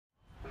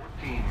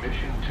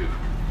to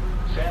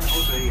San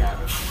Jose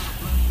Avenue.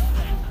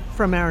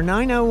 From our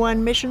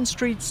 901 Mission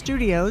Street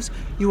studios,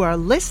 you are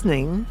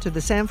listening to the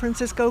San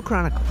Francisco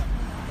Chronicle.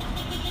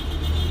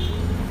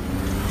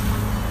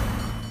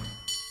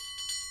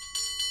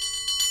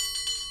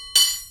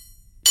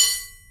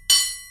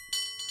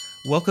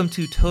 Welcome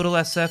to Total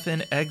SF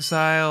in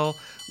Exile.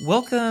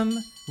 Welcome,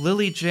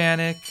 Lily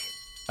Janik.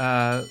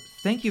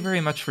 Thank you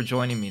very much for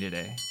joining me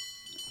today.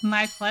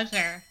 My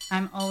pleasure.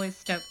 I'm always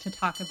stoked to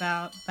talk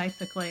about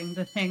bicycling,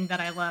 the thing that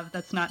I love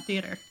that's not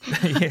theater.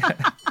 Yeah.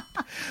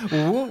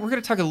 Well, we're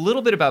going to talk a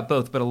little bit about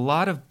both, but a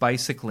lot of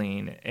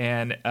bicycling.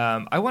 And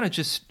I want to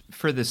just,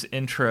 for this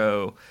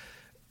intro,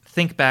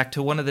 think back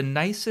to one of the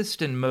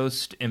nicest and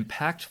most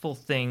impactful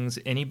things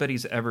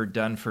anybody's ever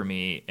done for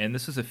me. And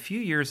this was a few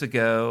years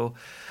ago.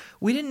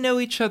 We didn't know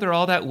each other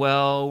all that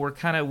well. We're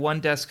kind of one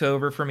desk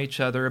over from each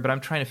other, but I'm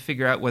trying to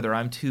figure out whether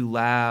I'm too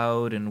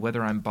loud and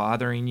whether I'm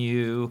bothering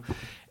you.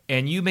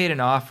 And you made an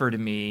offer to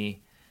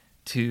me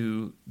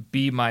to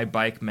be my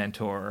bike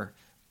mentor.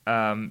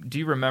 Do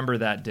you remember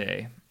that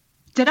day?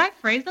 Did I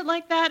phrase it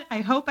like that?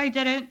 I hope I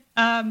didn't.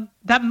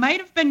 That might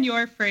have been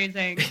your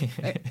phrasing.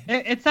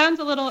 It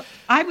sounds a little,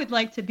 I would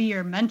like to be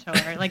your mentor.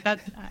 Like that,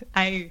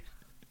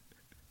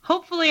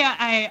 hopefully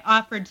I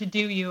offered to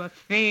do you a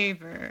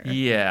favor.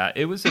 Yeah,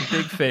 it was a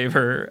big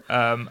favor.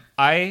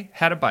 I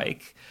had a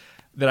bike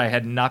that I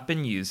had not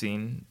been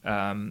using.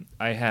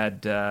 I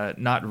had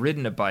not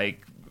ridden a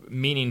bike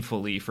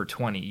meaningfully for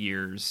 20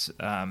 years.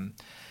 And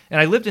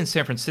I lived in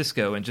San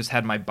Francisco and just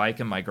had my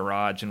bike in my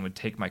garage and would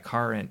take my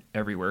car in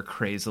everywhere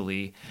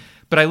crazily.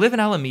 But I live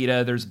in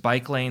Alameda. There's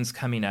bike lanes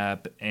coming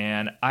up.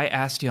 And I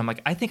asked you, I'm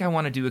like, I think I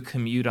want to do a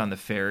commute on the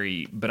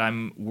ferry, but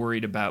I'm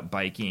worried about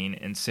biking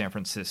in San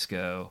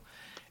Francisco.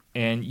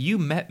 And you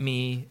met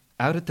me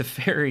out at the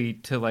ferry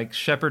to like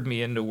shepherd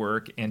me into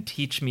work and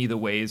teach me the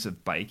ways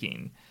of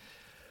biking.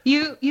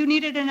 You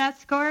needed an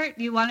escort.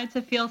 You wanted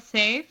to feel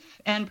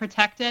safe and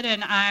protected,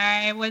 and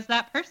I was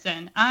that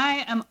person.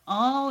 I am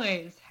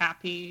always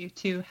happy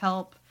to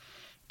help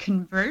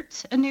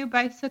convert a new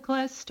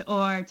bicyclist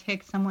or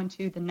take someone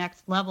to the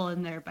next level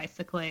in their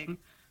bicycling.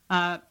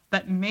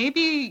 But maybe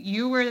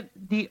you were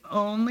the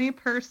only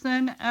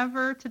person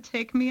ever to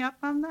take me up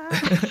on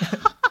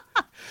that.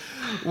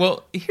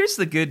 Well, here's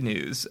the good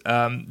news.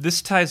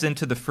 This ties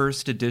into the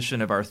first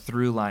edition of our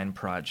Throughline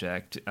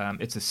project.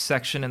 It's a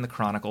section in the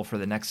Chronicle for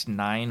the next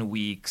 9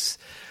 weeks.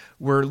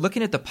 We're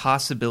looking at the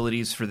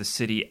possibilities for the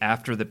city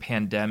after the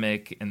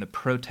pandemic and the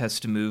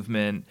protest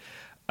movement.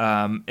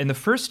 In the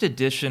first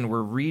edition,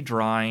 we're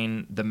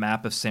redrawing the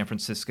map of San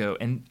Francisco,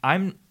 and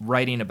I'm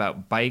writing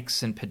about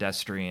bikes and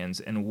pedestrians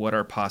and what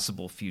our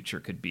possible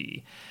future could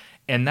be.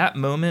 And that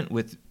moment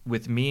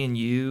with me and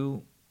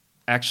you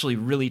actually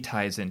really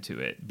ties into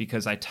it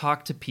because I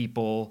talked to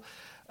people.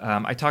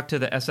 I talked to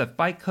the SF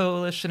Bike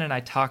Coalition, and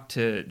I talked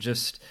to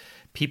just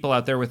people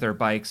out there with their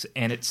bikes,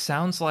 and it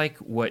sounds like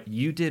what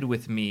you did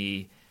with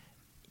me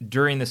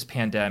during this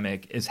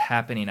pandemic is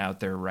happening out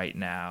there right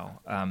now.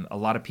 A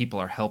lot of people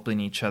are helping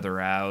each other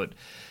out,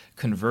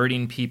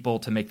 converting people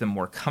to make them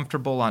more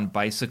comfortable on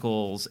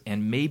bicycles,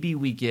 and maybe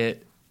we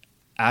get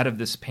out of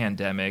this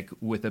pandemic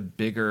with a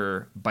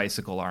bigger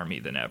bicycle army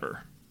than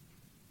ever.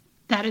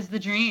 That is the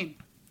dream.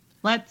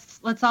 Let's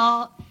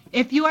all,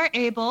 if you are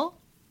able,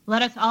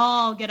 let us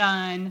all get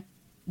on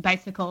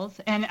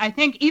bicycles. And I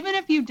think even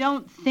if you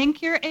don't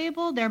think you're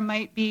able, there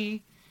might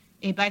be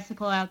a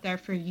bicycle out there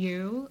for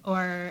you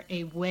or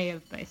a way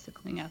of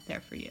bicycling out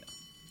there for you.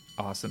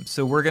 Awesome.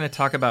 So we're going to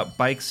talk about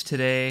bikes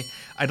today.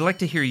 I'd like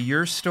to hear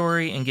your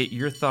story and get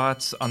your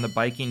thoughts on the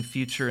biking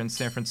future in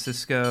San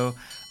Francisco.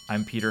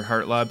 I'm Peter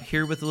Hartlaub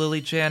here with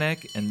Lily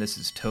Janik, and this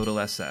is Total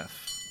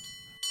SF.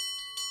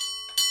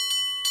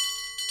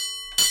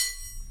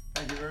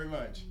 Thank you very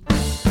much.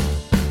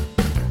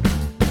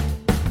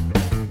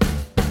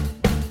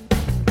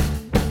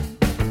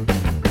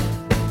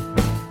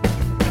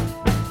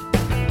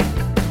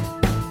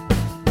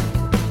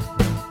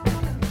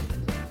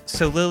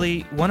 So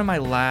Lily, one of my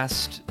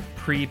last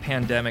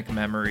pre-pandemic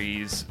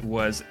memories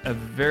was a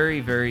very,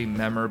 very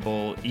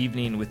memorable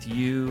evening with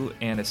you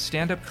and a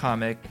stand-up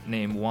comic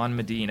named Juan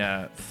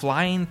Medina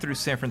flying through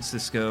San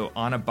Francisco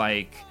on a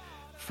bike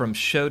from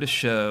show to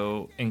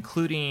show,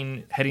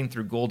 including heading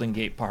through Golden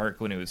Gate Park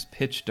when it was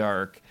pitch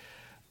dark.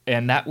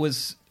 And that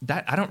was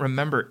that. I don't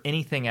remember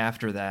anything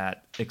after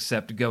that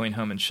except going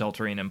home and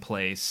sheltering in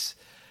place.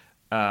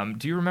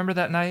 Do you remember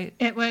that night?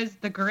 It was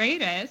the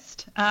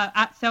greatest.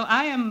 So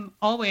I am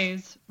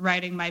always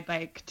riding my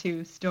bike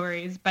to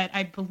stories, but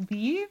I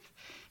believe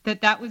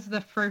that was the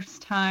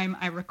first time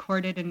I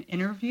recorded an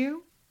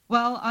interview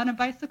while on a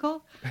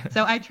bicycle.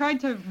 So I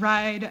tried to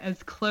ride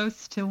as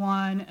close to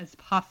one as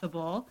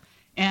possible.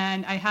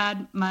 And I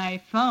had my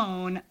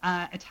phone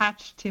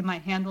attached to my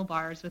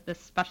handlebars with this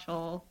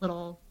special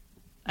little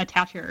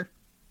attacher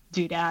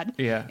doodad.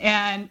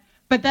 Yeah.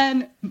 But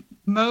then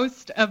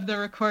most of the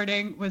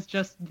recording was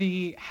just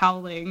the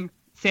howling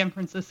San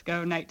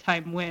Francisco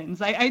nighttime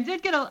winds. I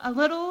did get a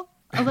little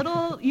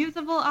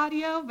usable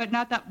audio, but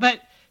not that.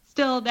 But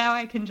still now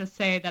I can just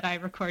say that I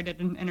recorded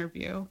an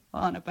interview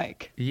on a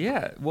bike.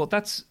 Yeah, well,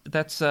 that's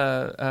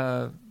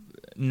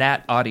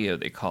nat audio,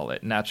 they call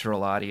it,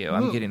 natural audio.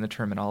 I'm getting the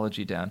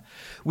terminology down.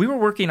 We were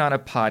working on a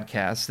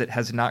podcast that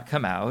has not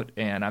come out,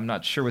 and I'm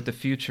not sure what the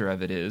future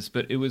of it is,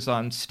 but it was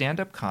on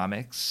stand-up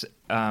comics,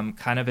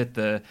 kind of at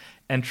the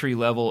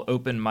entry-level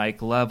open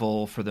mic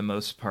level for the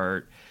most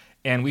part.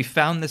 And we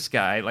found this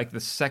guy, like the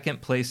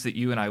second place that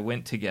you and I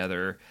went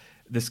together,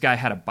 this guy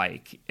had a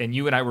bike, and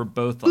you and I were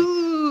both like,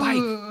 Ooh.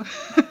 bike,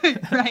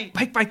 Right.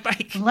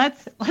 bike.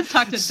 Let's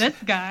talk to this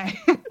guy.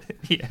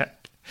 Yeah.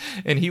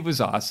 And he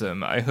was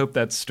awesome. I hope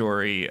that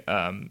story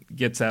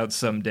gets out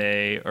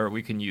someday, or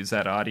we can use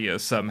that audio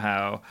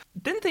somehow.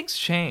 Then things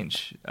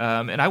change.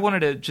 And I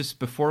wanted to, just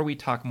before we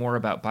talk more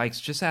about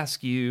bikes, just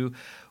ask you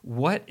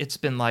what it's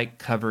been like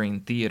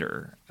covering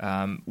theater,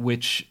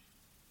 which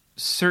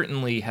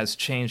certainly has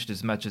changed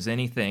as much as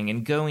anything.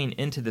 And going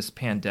into this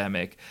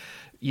pandemic,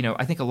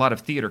 I think a lot of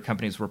theater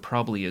companies were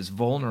probably as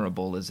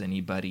vulnerable as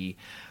anybody.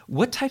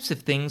 What types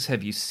of things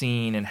have you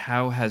seen, and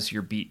how has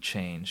your beat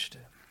changed?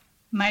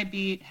 My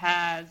beat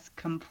has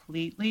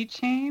completely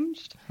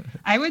changed.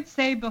 I would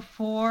say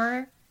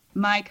before,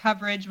 my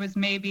coverage was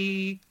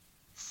maybe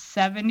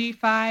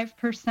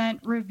 75%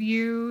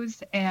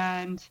 reviews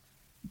and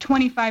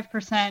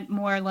 25%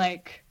 more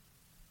like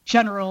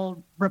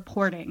general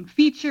reporting.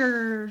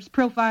 Features,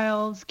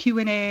 profiles,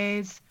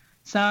 Q&As,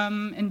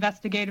 some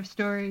investigative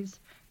stories.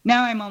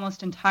 Now I'm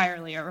almost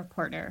entirely a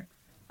reporter.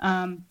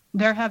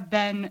 There have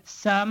been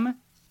some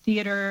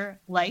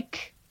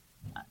theater-like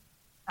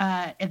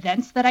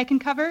events that I can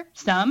cover,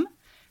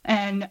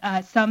 and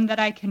some that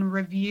I can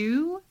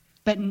review,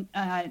 but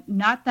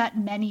not that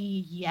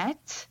many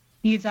yet.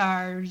 These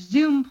are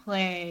Zoom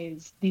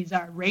plays. These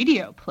are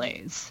radio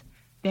plays.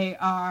 They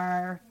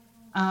are,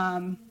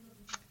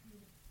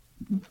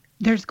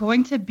 there's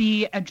going to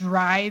be a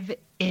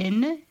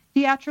drive-in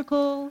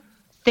theatrical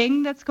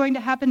thing that's going to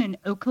happen in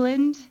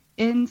Oakland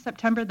in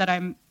September that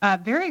I'm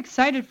very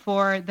excited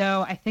for,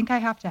 though I think I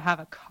have to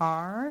have a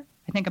car.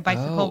 I think a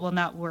bicycle will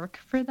not work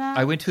for that.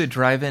 I went to a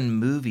drive-in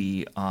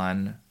movie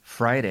on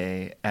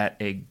Friday at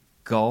a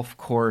golf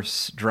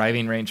course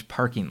driving range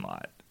parking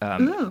lot.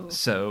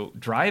 So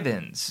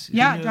drive-ins.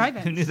 Yeah,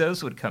 drive-ins. Who knew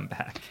those would come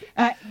back?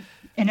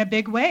 In a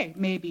big way,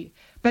 maybe.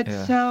 But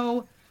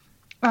so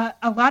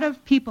a lot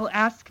of people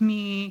ask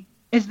me,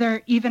 is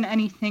there even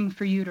anything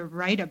for you to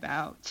write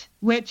about?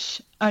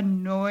 Which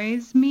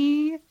annoys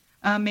me.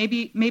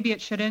 Maybe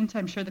it shouldn't.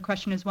 I'm sure the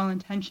question is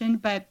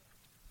well-intentioned, but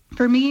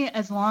for me,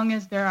 as long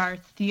as there are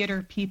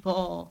theater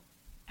people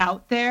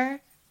out there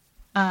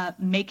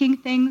making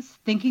things,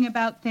 thinking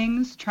about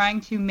things,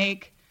 trying to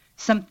make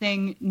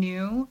something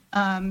new,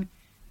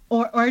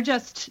 or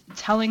just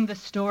telling the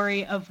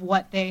story of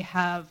what they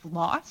have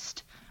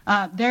lost,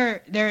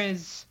 there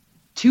is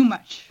too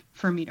much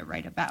for me to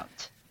write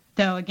about.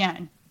 Though,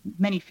 again,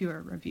 many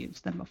fewer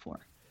reviews than before.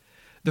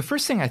 The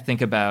first thing I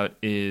think about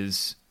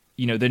is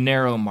the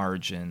narrow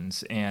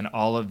margins and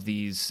all of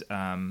these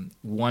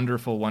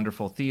wonderful,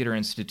 wonderful theater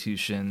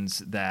institutions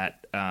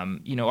that,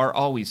 are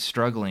always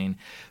struggling.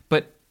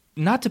 But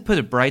not to put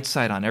a bright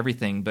side on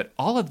everything, but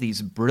all of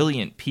these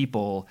brilliant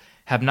people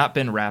have not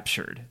been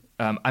raptured.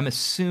 I'm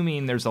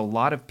assuming there's a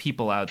lot of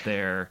people out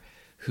there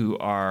who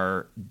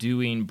are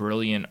doing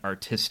brilliant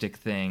artistic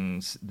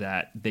things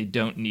that they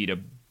don't need a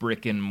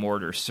brick and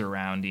mortar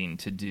surrounding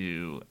to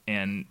do.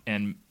 And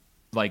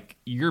like,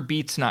 your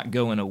beat's not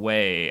going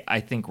away. I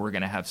think we're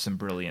going to have some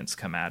brilliance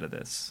come out of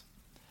this.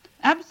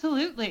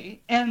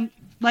 Absolutely. And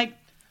like,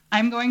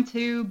 I'm going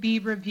to be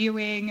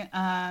reviewing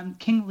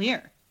King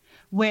Lear,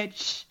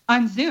 which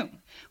on Zoom,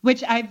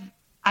 which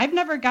I've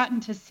never gotten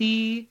to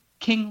see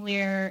King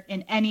Lear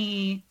in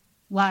any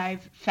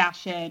live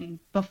fashion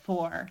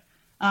before.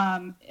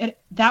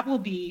 That will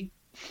be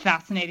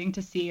fascinating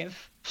to see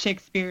if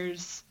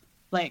Shakespeare's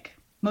like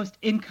most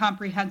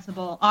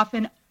incomprehensible,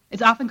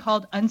 it's often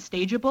called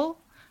unstageable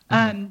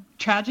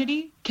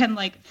tragedy can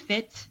like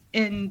fit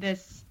in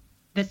this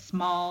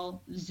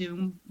small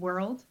Zoom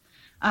world.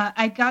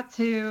 I got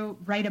to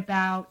write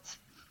about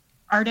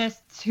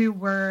artists who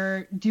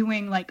were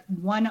doing like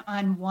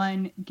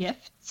one-on-one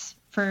gifts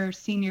for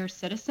senior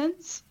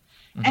citizens.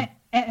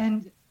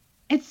 And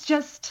it's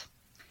just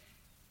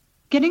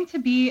getting to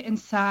be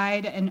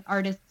inside an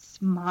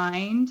artist's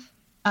mind,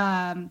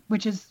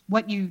 which is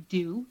what you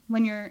do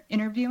when you're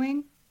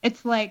interviewing.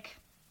 It's like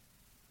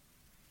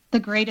the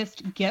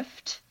greatest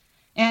gift.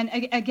 And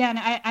again,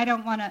 I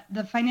don't want to,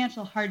 the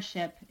financial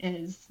hardship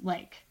is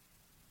like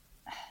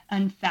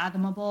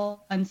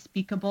unfathomable,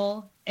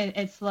 unspeakable.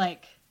 It's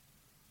like,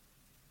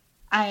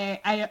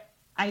 I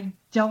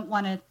don't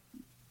want to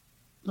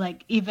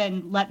like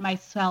even let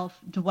myself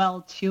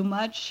dwell too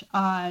much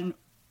on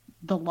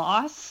the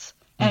loss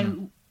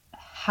and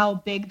how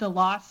big the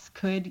loss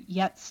could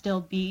yet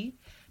still be.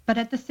 But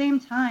at the same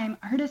time,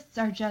 artists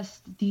are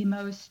just the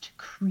most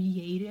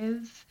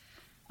creative,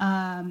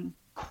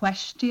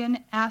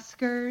 question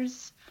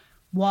askers,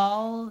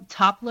 wall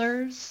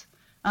topplers,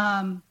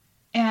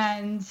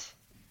 and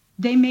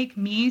they make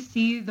me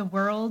see the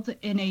world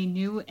in a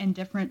new and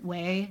different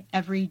way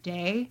every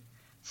day.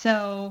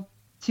 So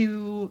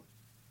to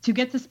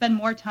get to spend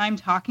more time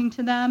talking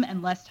to them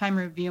and less time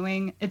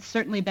reviewing, it's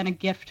certainly been a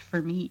gift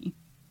for me.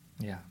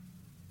 Yeah.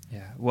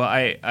 Yeah. Well,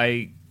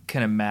 I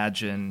can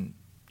imagine,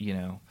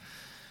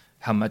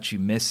 how much you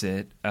miss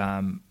it.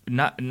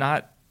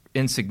 Not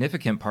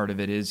insignificant part of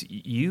it is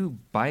you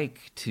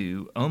bike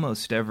to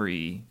almost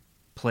every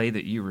play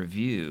that you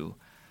review.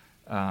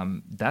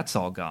 That's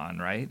all gone,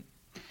 right?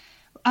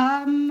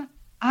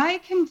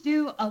 I can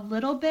do a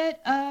little bit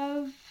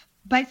of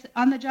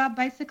on-the-job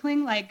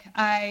bicycling. Like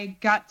I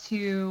got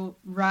to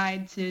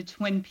ride to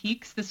Twin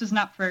Peaks. This was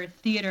not for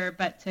theater,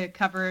 but to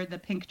cover the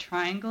Pink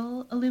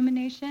Triangle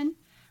illumination.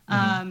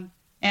 Mm-hmm.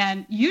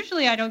 And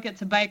usually I don't get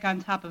to bike on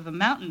top of a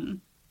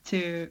mountain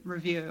to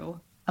review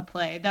a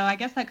play, though I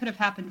guess that could have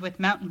happened with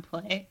Mountain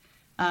Play,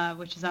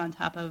 which is on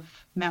top of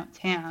Mount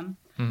Tam.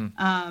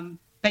 Mm-hmm.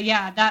 But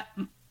yeah, that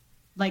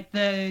like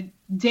the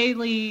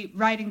daily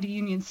riding to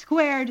Union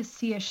Square to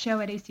see a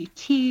show at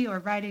ACT or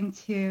riding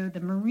to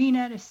the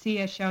marina to see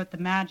a show at the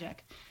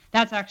Magic.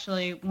 That's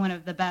actually one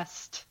of the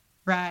best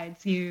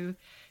rides. You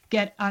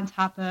get on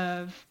top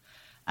of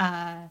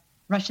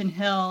Russian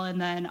Hill, and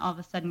then all of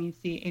a sudden you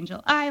see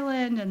Angel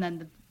Island, and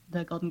then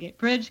the Golden Gate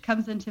Bridge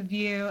comes into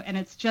view, and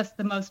it's just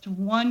the most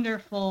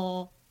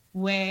wonderful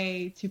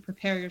way to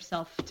prepare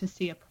yourself to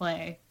see a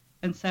play.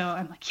 And so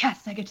I'm like,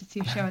 yes, I get to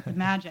see a show at the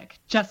Magic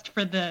just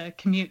for the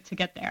commute to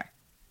get there.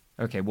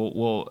 Okay,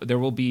 well, there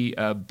will be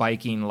a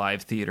biking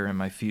live theater in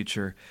my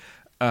future.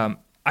 I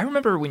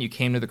remember when you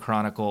came to the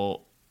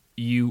Chronicle,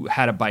 you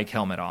had a bike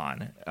helmet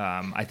on.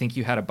 I think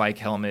you had a bike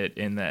helmet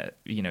in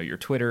your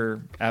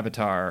Twitter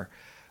avatar.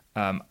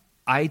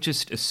 I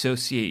just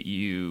associate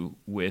you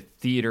with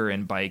theater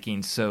and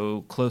biking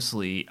so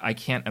closely. I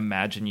can't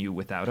imagine you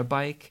without a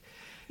bike.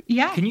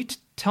 Yeah. Can you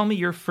tell me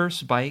your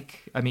first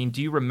bike? I mean,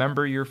 do you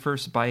remember your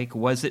first bike?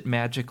 Was it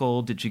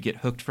magical? Did you get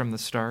hooked from the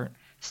start?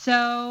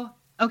 So,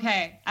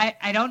 okay,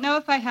 I don't know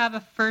if I have a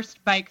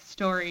first bike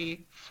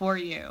story for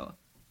you.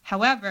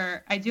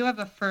 However, I do have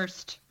a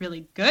first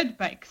really good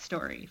bike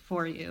story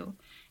for you.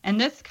 And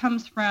this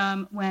comes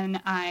from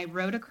when I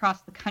rode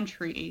across the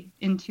country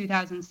in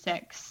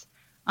 2006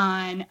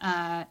 on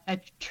a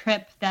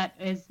trip that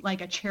is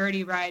like a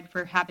charity ride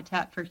for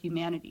Habitat for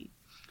Humanity.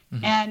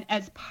 Mm-hmm. And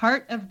as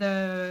part of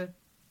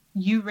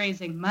you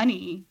raising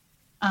money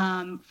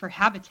for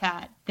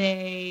Habitat,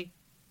 they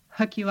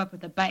hook you up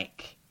with a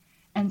bike.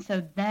 And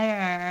so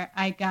there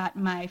I got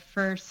my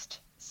first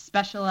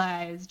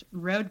specialized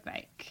road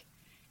bike,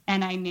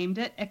 and I named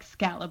it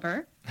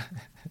Excalibur.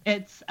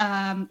 It's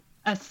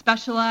a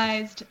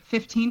specialized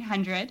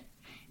 1500,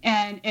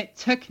 and it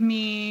took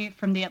me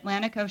from the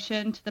Atlantic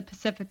Ocean to the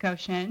Pacific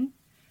Ocean.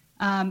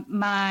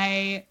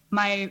 My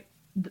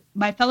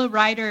fellow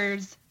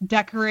riders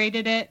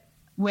decorated it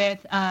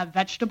with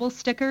vegetable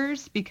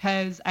stickers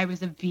because I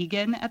was a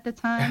vegan at the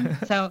time.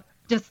 So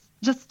just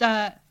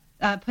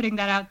putting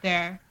that out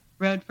there.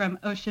 Rode from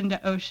ocean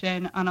to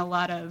ocean on a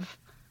lot of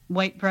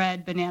white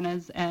bread,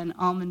 bananas, and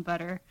almond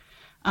butter.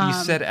 You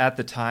said at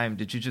the time,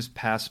 did you just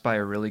pass by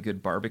a really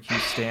good barbecue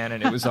stand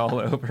and it was all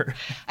over?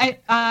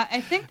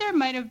 I think there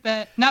might have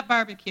been, not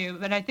barbecue,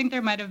 but I think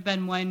there might have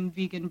been one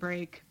vegan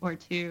break or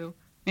two,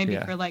 maybe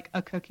for like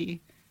a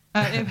cookie.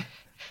 There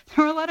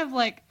were a lot of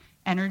like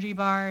energy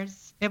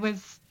bars. It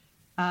was,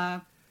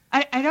 I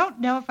don't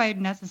know if I'd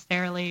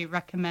necessarily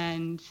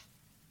recommend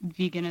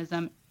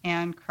veganism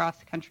and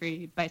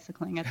cross-country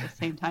bicycling at the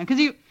same time, because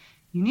you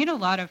need a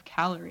lot of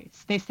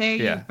calories. They say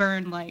you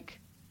burn like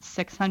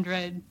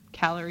 600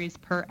 calories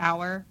per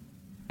hour.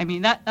 I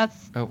mean, that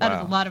is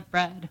a lot of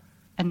bread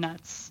and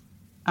nuts.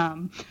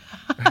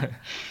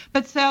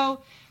 But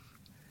so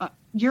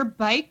your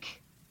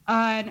bike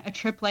on a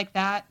trip like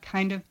that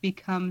kind of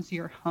becomes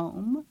your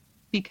home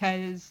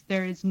because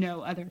there is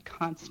no other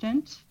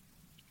constant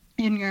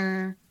in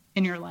your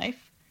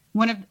life.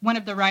 One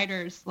of the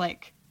riders,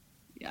 like,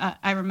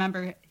 I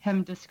remember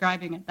him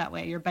describing it that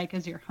way. Your bike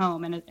is your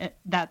home, and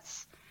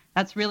that's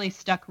really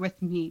stuck with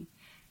me.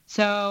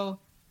 So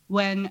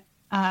when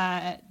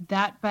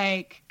that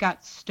bike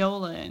got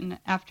stolen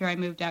after I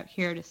moved out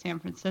here to San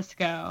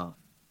Francisco,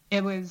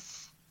 it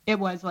was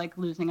like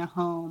losing a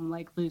home,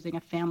 like losing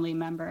a family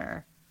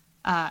member.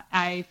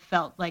 I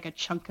felt like a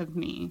chunk of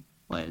me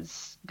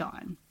was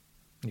gone.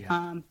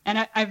 Yeah.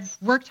 And I've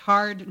worked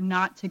hard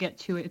not to get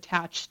too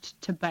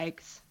attached to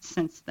bikes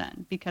since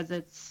then because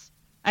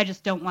I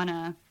just don't want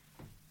to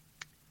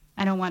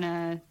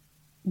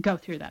go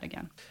through that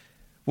again.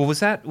 Well, was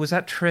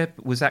that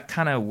trip, was that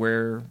kind of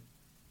where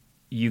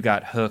you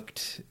got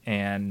hooked,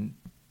 and,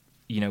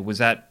 was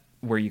that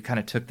where you kind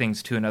of took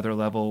things to another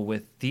level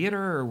with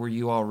theater, or were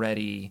you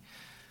already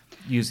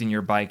using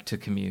your bike to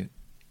commute?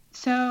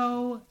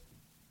 So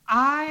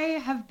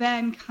I have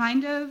been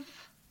kind of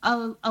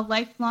a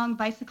lifelong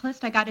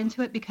bicyclist. I got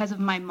into it because of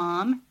my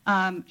mom.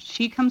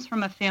 She comes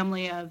from a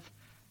family of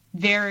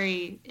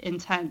very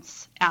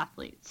intense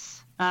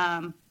athletes.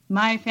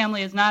 My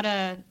family is not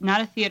a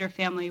theater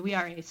family. We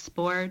are a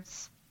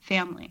sports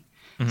family.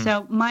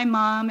 So my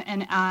mom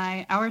and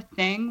I, our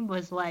thing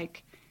was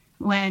like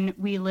when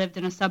we lived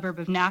in a suburb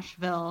of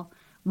Nashville,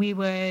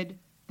 the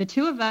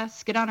two of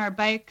us, get on our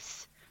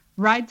bikes,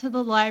 ride to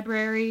the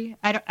library.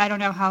 I don't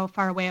know how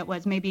far away it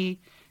was,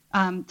 maybe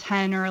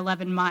 10 or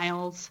 11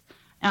 miles,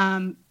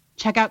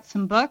 check out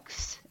some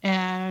books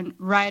and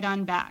ride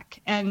on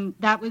back. And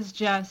that was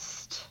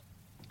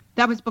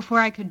before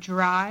I could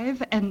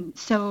drive. And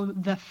so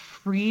the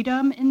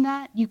freedom in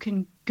that, you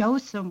can go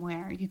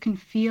somewhere, you can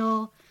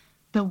feel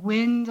the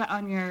wind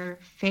on your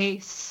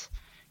face,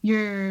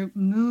 you're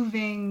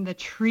moving, the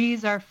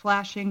trees are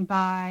flashing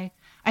by.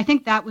 I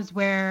think that was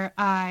where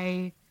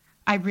I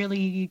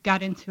really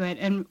got into it.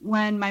 And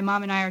when my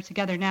mom and I are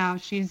together now,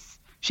 she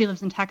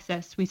lives in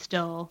Texas, we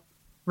still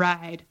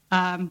ride.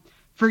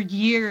 For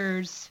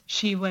years,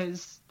 she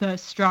was the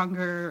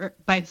stronger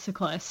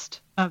bicyclist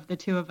of the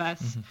two of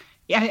us.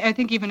 Mm-hmm. I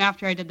think even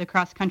after I did the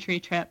cross-country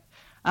trip.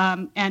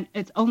 And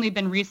it's only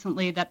been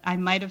recently that I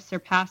might have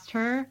surpassed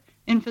her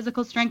in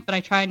physical strength, but I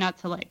try not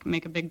to like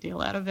make a big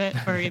deal out of it,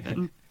 or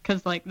even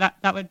because like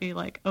that would be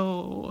like,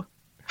 oh.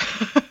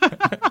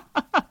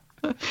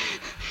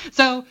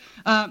 So,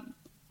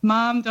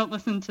 Mom, don't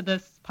listen to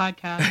this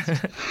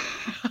podcast.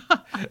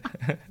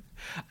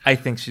 I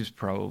think she's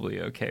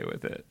probably okay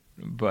with it.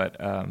 But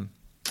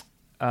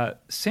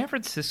San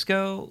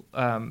Francisco,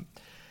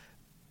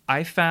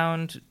 I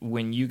found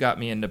when you got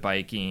me into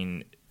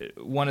biking,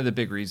 one of the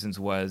big reasons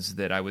was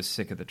that I was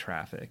sick of the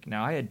traffic.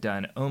 Now, I had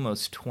done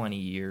almost 20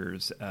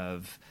 years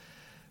of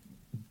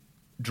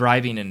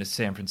driving into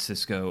San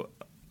Francisco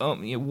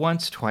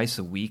once, twice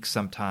a week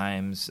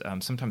sometimes,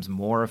 sometimes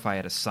more if I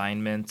had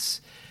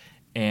assignments.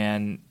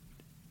 And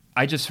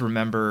I just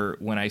remember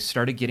when I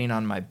started getting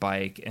on my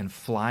bike and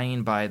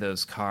flying by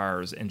those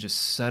cars and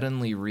just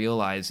suddenly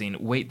realizing,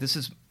 wait, this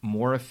is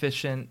more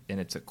efficient and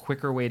it's a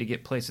quicker way to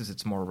get places.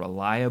 It's more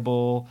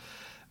reliable,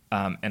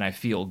 and I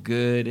feel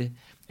good.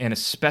 And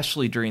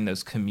especially during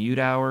those commute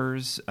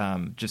hours,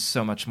 just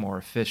so much more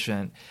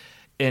efficient.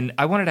 And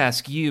I wanted to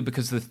ask you,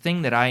 because the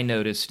thing that I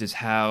noticed is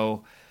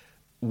how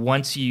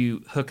once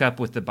you hook up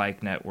with the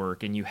Bike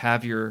Network and you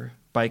have your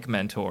bike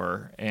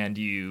mentor and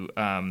you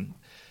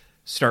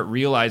start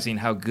realizing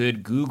how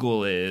good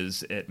Google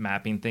is at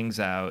mapping things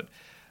out,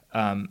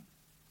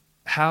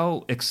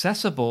 how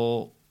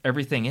accessible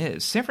everything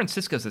is. San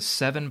Francisco is a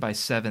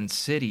 7x7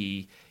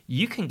 city.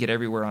 You can get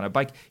everywhere on a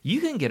bike.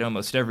 You can get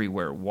almost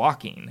everywhere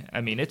walking.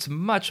 I mean, it's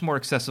much more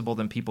accessible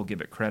than people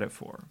give it credit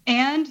for.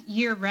 And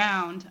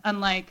year-round,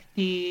 unlike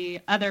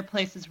the other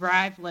places where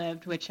I've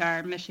lived, which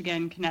are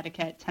Michigan,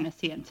 Connecticut,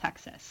 Tennessee, and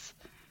Texas.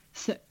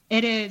 So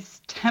it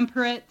is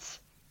temperate.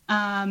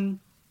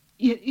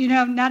 You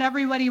know, not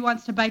everybody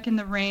wants to bike in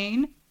the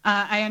rain.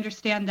 I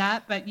understand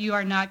that, but you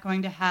are not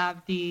going to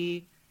have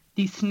the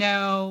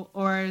snow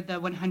or the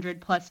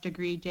 100-plus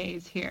degree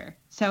days here.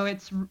 So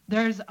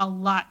there's a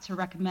lot to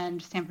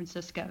recommend San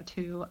Francisco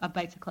to a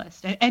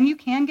bicyclist. And you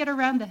can get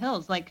around the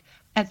hills, like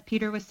as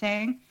Peter was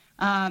saying.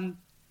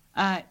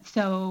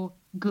 So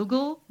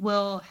Google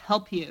will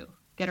help you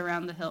get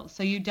around the hills.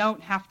 So you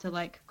don't have to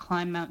like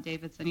climb Mount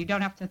Davidson. You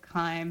don't have to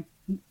climb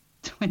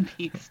Twin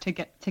Peaks to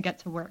get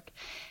to work.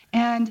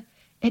 And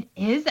it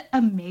is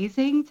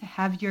amazing to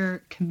have your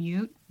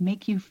commute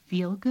make you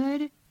feel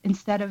good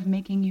instead of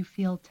making you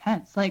feel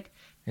tense. Like,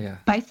 yeah.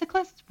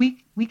 Bicyclists,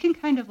 we can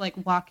kind of like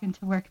walk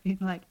into work being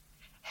like,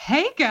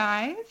 hey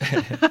guys,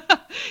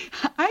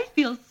 I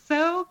feel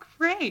so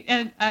great.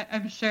 And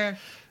I'm sure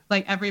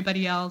like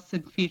everybody else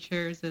in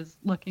features is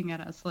looking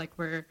at us like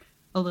we're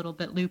a little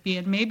bit loopy,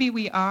 and maybe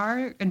we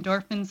are.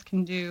 Endorphins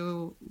can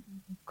do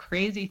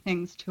crazy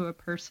things to a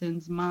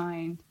person's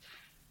mind,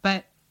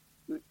 but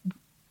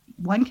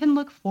one can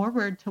look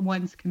forward to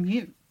one's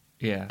commute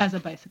as a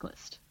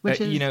bicyclist,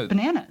 which is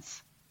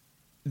bananas.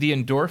 The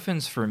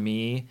endorphins for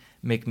me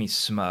make me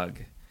smug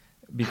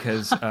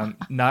because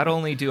not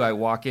only do I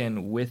walk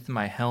in with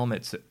my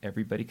helmet so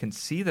everybody can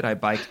see that I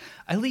biked,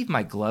 I leave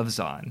my gloves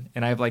on.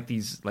 And I have like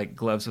these like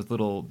gloves with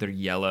they're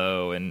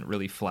yellow and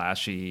really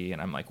flashy.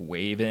 And I'm like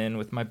waving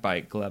with my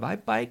bike glove. I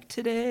biked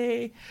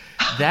today.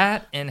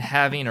 That and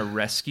having a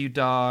rescue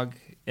dog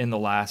in the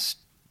last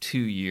 2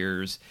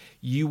 years,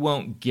 you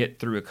won't get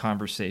through a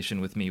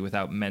conversation with me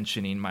without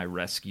mentioning my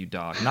rescue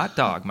dog. Not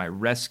dog, my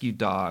rescue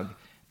dog,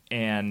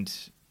 and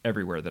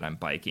everywhere that I'm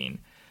biking.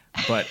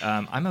 But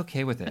I'm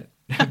okay with it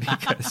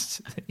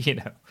because,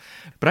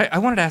 But I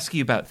wanted to ask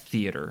you about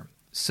theater.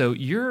 So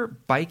you're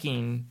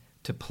biking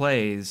to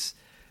plays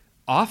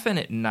often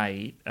at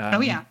night.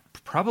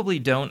 Probably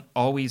don't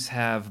always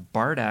have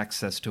BART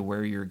access to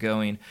where you're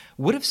going.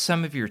 What have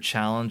some of your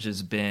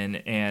challenges been,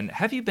 and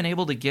have you been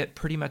able to get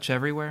pretty much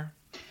everywhere?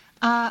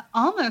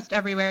 Almost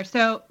everywhere.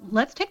 So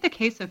let's take the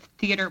case of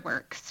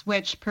TheaterWorks,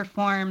 which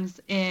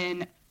performs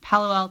in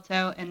Palo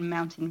Alto and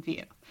Mountain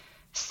View.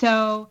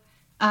 So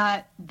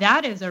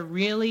that is a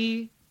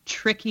really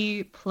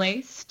tricky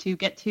place to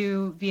get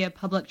to via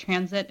public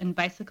transit and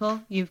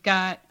bicycle. You've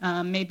got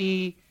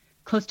maybe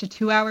close to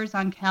 2 hours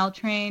on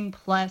Caltrain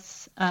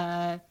plus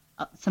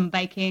some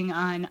biking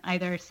on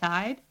either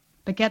side.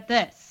 But get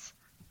this,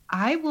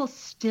 I will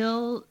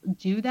still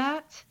do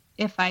that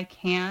if I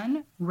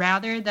can,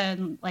 rather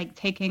than like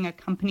taking a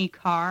company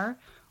car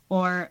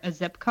or a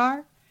Zip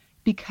car,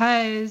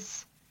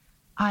 because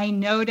I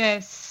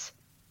notice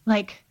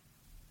like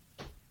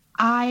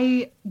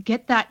I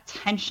get that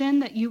tension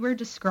that you were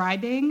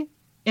describing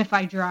if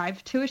I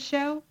drive to a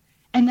show,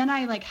 and then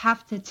I like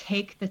have to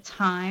take the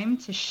time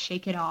to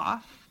shake it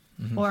off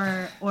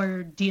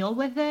or deal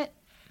with it.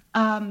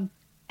 And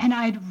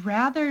I'd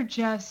rather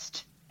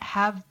just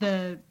have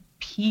the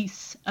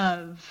peace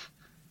of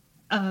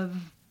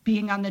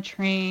being on the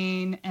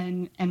train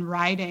and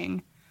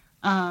riding,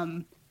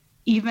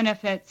 even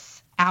if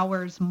it's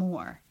hours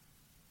more.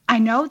 I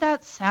know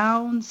that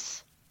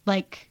sounds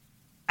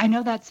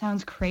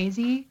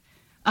crazy,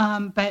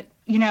 but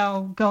you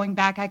know, going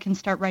back, I can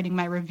start writing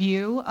my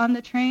review on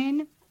the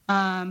train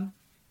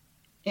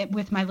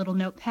with my little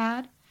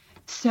notepad.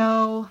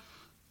 So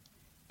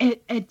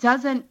it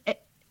doesn't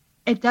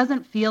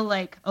feel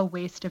like a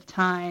waste of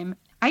time.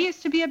 I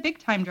used to be a big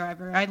time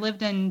driver. I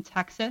lived in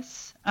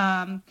Texas,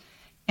 and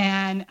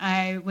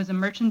I was a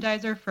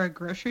merchandiser for a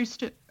grocery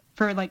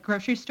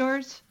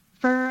stores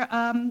for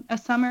a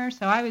summer.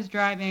 So I was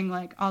driving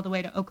like all the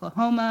way to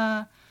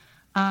Oklahoma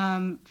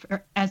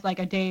as like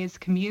a day's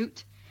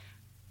commute.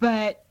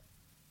 But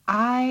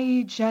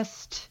I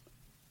just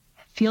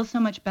feel so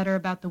much better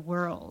about the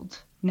world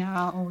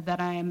now that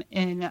I'm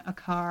in a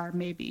car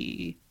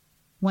maybe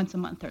once a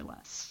month or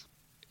less.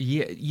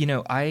 Yeah, you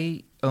know,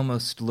 I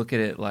almost look at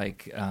it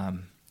like,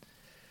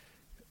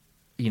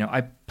 you know,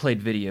 I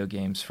played video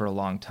games for a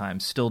long time,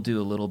 still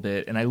do a little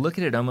bit, and I look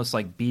at it almost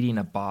like beating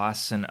a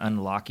boss and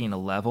unlocking a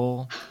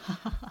level.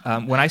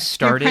 When I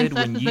started, your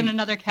princess is in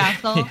another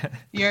castle, yeah.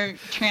 Your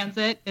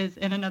transit is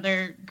in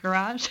another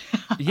garage.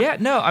 Yeah,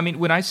 no, I mean,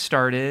 when I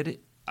started,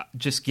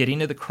 just getting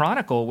to the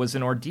Chronicle was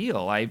an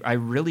ordeal. I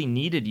really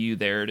needed you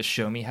there to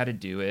show me how to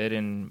do it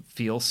and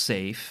feel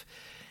safe.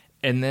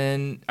 And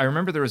then I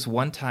remember there was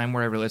one time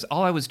where I realized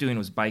all I was doing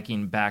was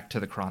biking back to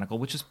the Chronicle,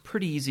 which is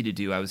pretty easy to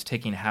do. I was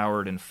taking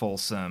Howard and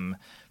Folsom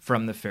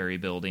from the Ferry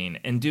Building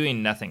and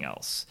doing nothing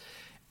else.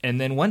 And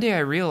then one day I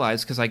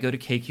realized, because I go to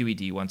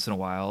KQED once in a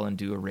while and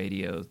do a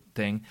radio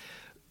thing,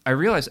 I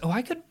realized,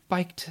 I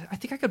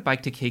think I could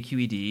bike to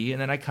KQED,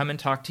 and then I come and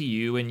talk to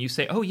you, and you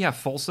say, oh yeah,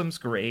 Folsom's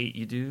great.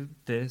 You do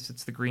this,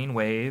 it's the Green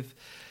Wave.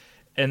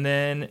 And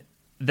then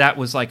that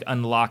was like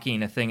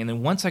unlocking a thing. And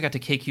then once I got to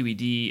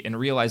KQED and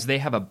realized they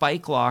have a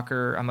bike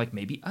locker, I'm like,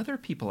 maybe other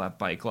people have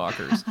bike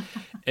lockers.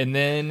 And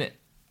then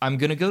I'm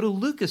going to go to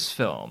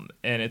Lucasfilm.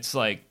 And it's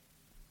like,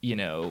 you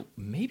know,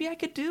 maybe I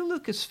could do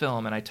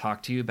Lucasfilm. And I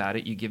talk to you about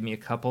it. You give me a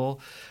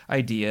couple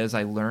ideas.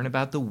 I learn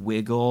about the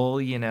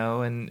Wiggle, you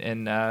know,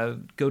 and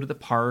go to the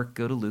park,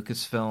 go to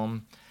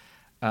Lucasfilm.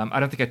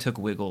 I don't think I took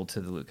Wiggle to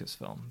the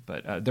Lucasfilm,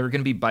 but there are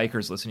going to be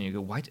bikers listening. You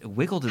go, why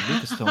Wiggle to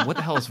Lucasfilm? What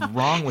the hell is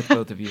wrong with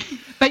both of you?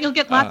 But you'll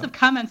get lots of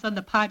comments on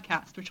the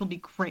podcast, which will be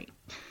great.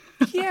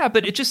 Yeah,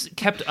 but it just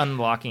kept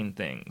unlocking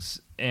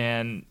things.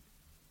 And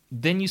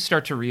then you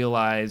start to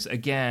realize,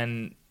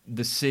 again,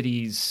 the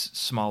city's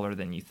smaller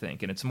than you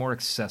think, and it's more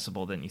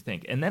accessible than you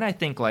think. And then I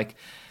think, like,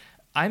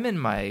 I'm in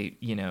my,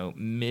 you know,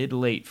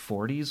 mid-late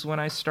 40s when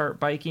I start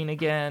biking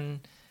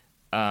again.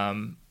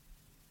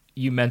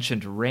 You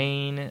mentioned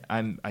rain.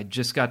 I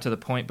just got to the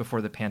point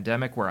before the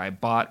pandemic where I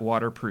bought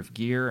waterproof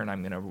gear, and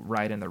I'm going to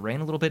ride in the rain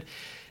a little bit.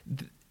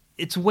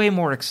 It's way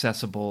more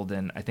accessible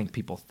than I think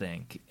people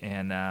think,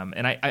 and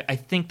I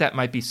think that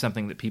might be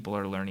something that people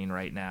are learning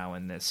right now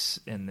in this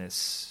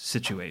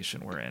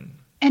situation we're in.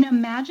 And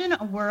imagine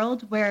a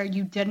world where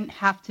you didn't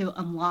have to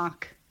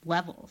unlock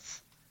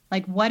levels.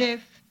 Like, what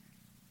if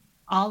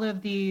all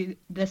of the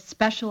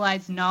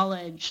specialized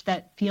knowledge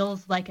that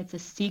feels like it's a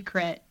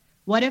secret,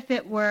 what if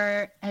it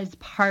were as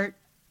part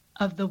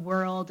of the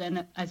world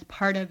and as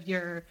part of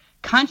your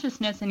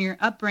consciousness and your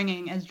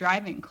upbringing as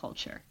driving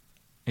culture?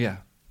 Yeah.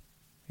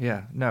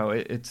 Yeah. No,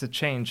 it's a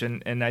change.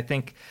 And I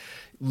think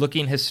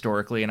looking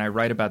historically, and I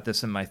write about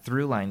this in my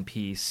Throughline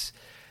piece,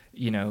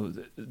 you know,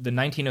 the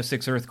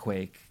 1906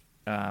 earthquake,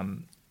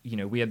 you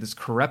know, we had this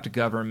corrupt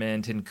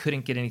government and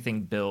couldn't get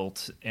anything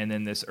built. And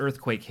then this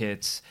earthquake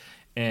hits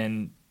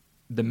and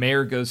the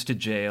mayor goes to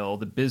jail.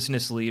 The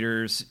business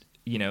leaders,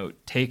 you know,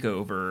 take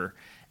over,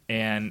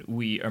 and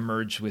we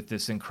emerge with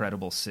this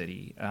incredible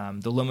city.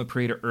 The Loma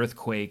Prieta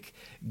earthquake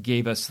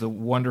gave us the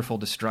wonderful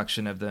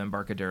destruction of the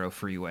Embarcadero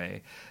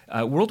Freeway.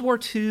 World War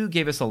II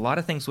gave us a lot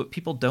of things. What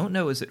people don't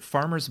know is that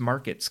farmers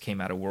markets came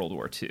out of World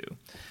War II.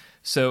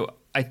 So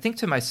I think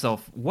to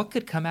myself, what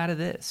could come out of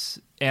this?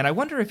 And I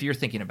wonder if you're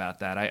thinking about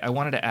that. I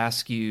wanted to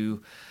ask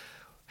you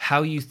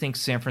how you think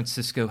San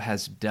Francisco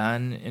has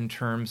done in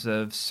terms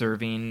of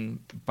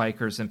serving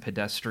bikers and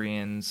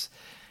pedestrians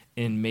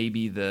in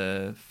maybe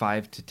the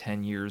 5 to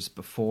 10 years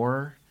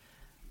before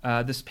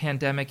this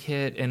pandemic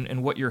hit,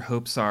 and what your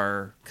hopes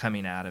are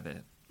coming out of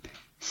it.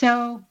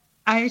 So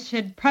I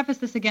should preface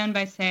this again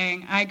by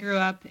saying I grew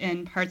up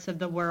in parts of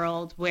the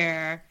world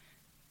where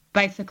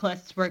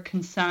bicyclists were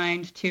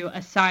consigned to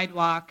a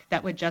sidewalk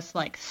that would just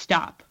like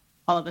stop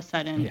all of a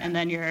sudden, and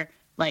then you're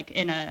like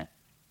in a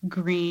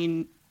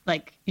green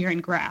like you're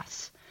in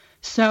grass.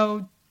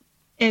 So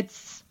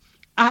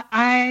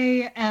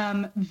I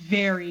am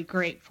very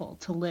grateful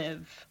to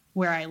live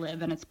where I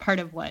live, and it's part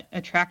of what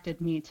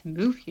attracted me to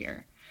move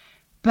here.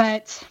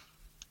 But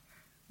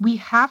we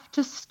have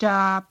to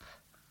stop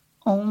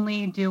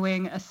only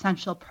doing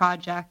essential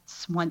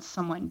projects once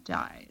someone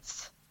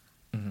dies.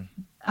 Mm-hmm.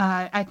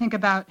 I think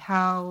about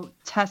how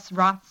Tess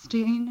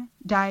Rothstein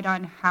died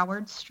on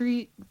Howard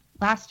Street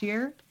last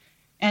year,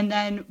 and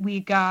then we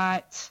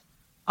got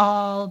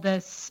all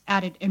this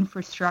added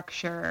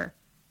infrastructure,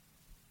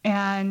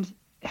 and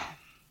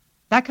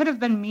that could have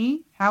been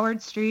me.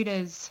 Howard Street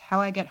is how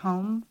I get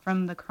home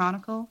from the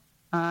Chronicle.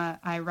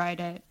 I ride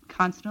it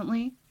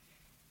constantly,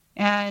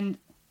 and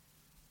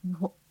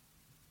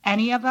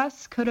any of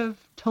us could have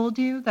told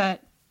you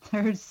that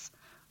there's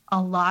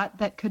a lot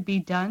that could be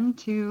done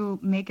to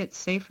make it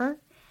safer.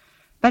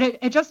 But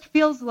it just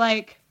feels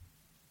like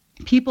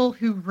people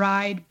who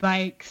ride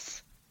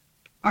bikes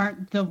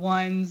aren't the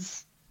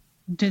ones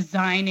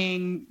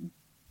designing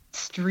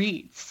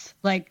streets.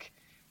 Like,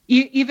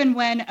 even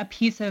when a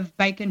piece of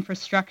bike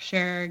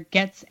infrastructure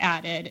gets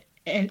added,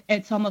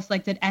 it's almost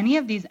like, did any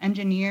of these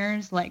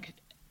engineers, like,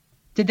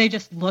 did they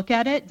just look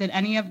at it? Did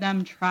any of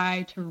them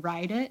try to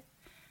ride it?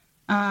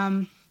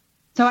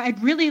 So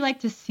I'd really like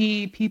to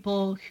see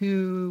people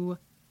who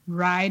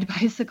ride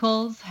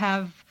bicycles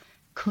have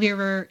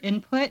clearer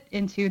input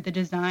into the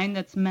design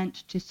that's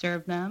meant to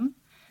serve them.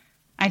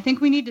 I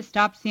think we need to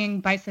stop seeing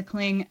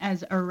bicycling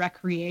as a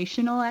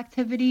recreational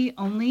activity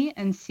only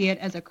and see it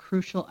as a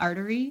crucial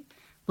artery.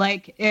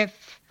 Like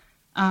if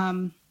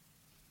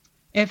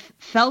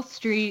Fell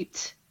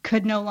Street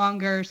could no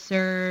longer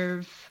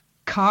serve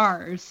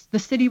cars, the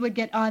city would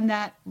get on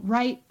that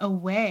right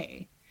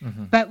away.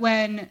 Mm-hmm. But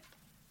when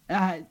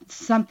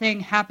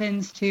something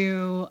happens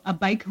to a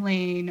bike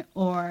lane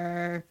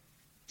or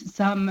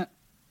some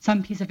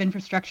piece of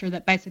infrastructure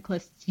that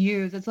bicyclists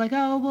use, it's like,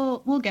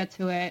 oh, we'll get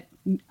to it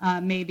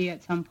maybe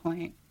at some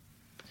point.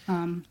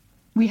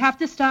 We have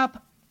to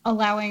stop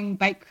allowing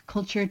bike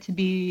culture to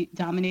be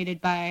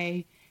dominated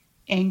by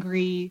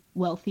angry,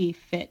 wealthy,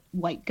 fit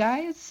white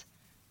guys.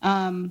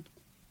 That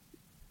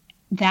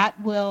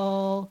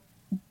will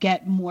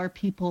get more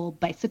people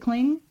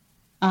bicycling,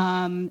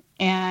 and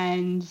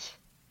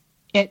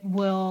it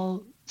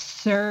will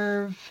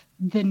serve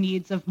the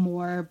needs of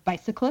more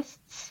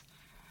bicyclists.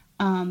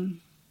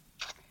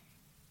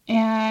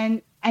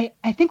 And I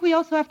think we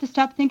also have to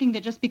stop thinking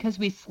that just because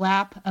we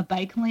slap a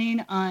bike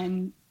lane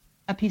on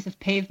a piece of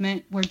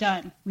pavement, we're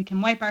done. We can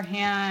wipe our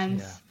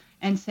hands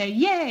and say,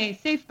 yay,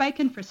 safe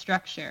bike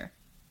infrastructure.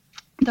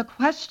 The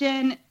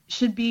question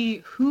should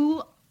be,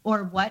 who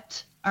or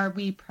what are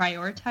we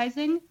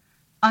prioritizing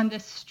on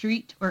this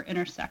street or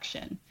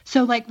intersection?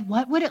 So, like,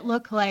 what would it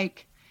look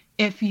like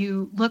if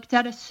you looked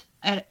at a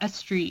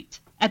street,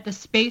 at the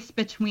space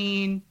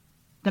between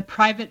the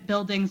private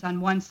buildings on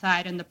one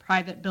side and the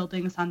private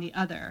buildings on the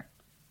other,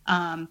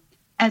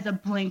 as a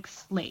blank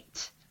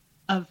slate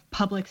of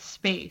public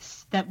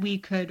space that we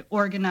could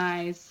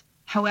organize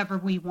however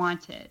we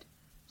wanted?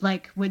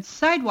 Like, would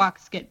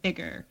sidewalks get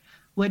bigger?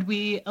 Would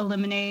we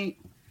eliminate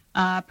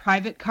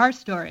private car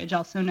storage,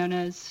 also known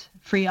as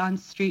free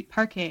on-street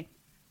parking,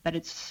 but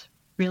it's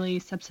really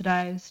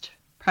subsidized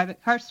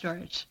private car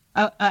storage?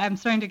 I'm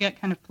starting to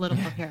get kind of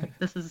political here.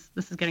 This is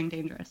getting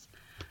dangerous.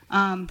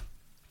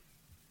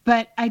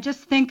 But I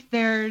just think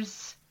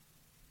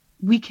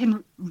we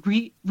can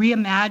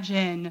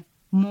reimagine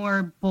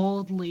more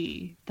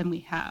boldly than we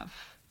have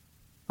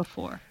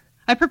before.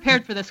 I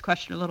prepared for this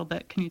question a little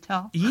bit. Can you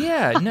tell?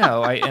 Yeah,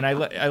 no,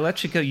 I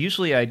let you go.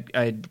 Usually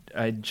I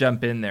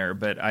jump in there,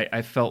 but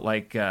I felt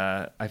like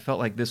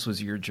this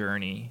was your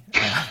journey.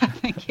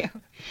 Thank you.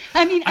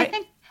 I mean, I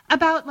think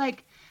about,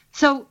 like,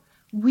 so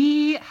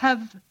we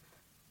have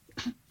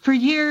for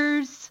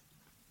years,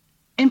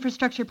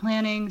 infrastructure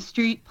planning,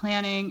 street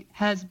planning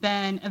has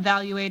been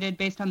evaluated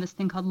based on this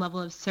thing called level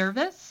of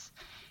service,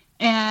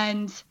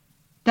 and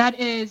that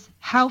is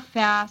how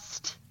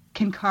fast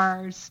can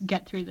cars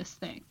get through this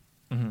thing.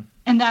 Mm-hmm.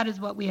 And that is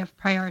what we have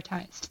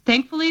prioritized.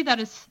 Thankfully, that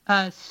is we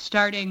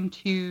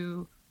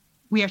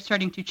are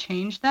starting to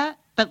change that.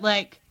 But,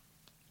 like,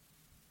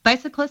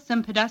 bicyclists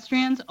and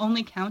pedestrians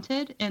only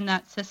counted in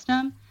that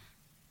system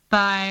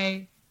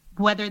by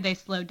whether they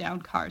slowed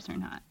down cars or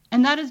not.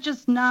 And that is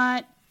just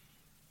not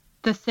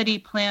the city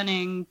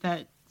planning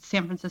that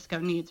San Francisco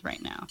needs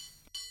right now.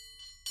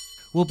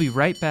 We'll be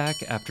right back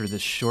after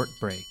this short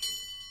break.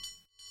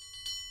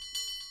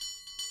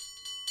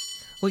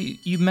 Well,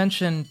 you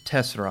mentioned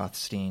Tess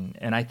Rothstein,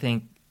 and I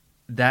think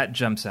that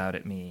jumps out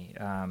at me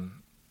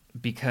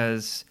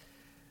because,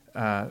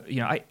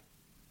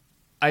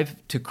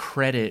 I've to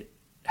credit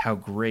how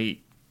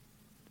great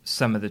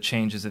some of the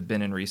changes have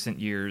been in recent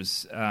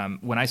years.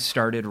 When I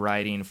started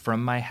writing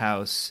from my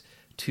house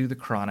to the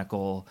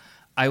Chronicle,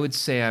 I would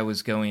say I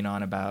was going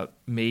on about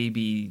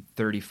maybe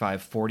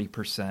 35,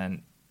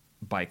 40%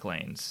 bike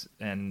lanes,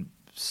 and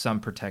some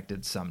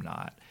protected, some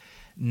not.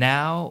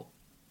 Now,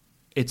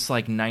 it's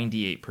like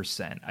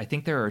 98%. I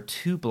think there are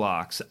 2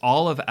 blocks,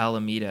 all of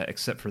Alameda,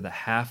 except for the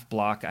half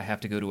block I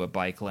have to go to a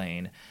bike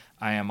lane.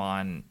 I am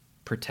on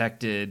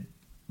protected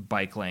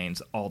bike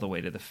lanes all the way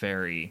to the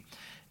ferry.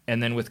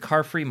 And then with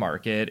Car Free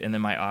Market and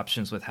then my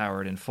options with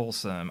Howard and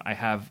Folsom, I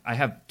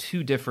have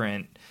 2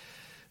 different,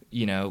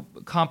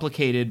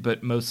 complicated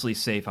but mostly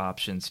safe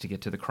options to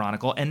get to the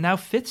Chronicle. And now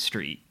 5th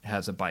Street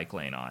has a bike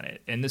lane on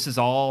it. And this is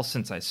all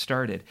since I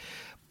started.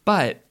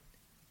 But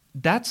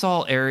that's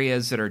all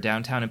areas that are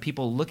downtown, and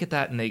people look at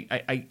that and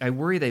I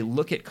worry they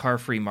look at Car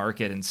Free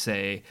Market and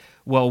say,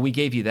 well, we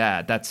gave you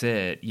that. That's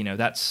it.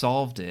 That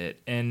solved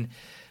it. And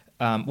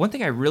one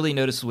thing I really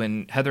noticed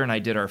when Heather and I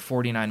did our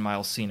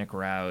 49-mile scenic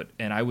route,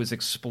 and I was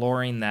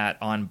exploring that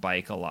on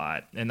bike a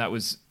lot, and that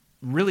was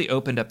really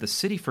opened up the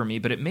city for me,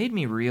 but it made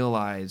me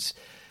realize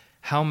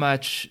how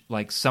much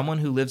like someone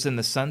who lives in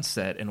the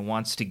Sunset and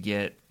wants to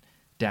get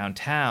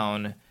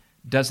downtown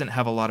doesn't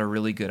have a lot of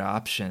really good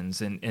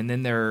options. And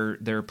then there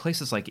are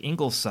places like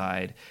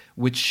Ingleside,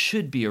 which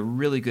should be a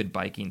really good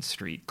biking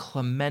street.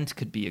 Clement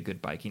could be a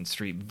good biking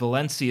street.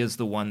 Valencia is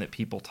the one that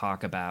people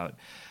talk about.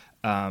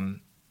 3rd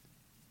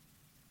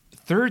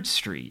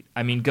Street,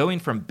 I mean, going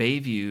from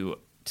Bayview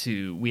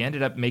we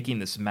ended up making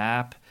this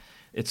map.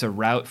 It's a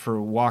route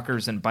for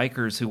walkers and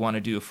bikers who want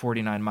to do a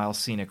 49-mile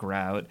scenic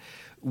route.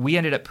 We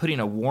ended up putting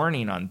a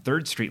warning on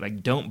 3rd Street,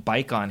 like, don't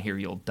bike on here,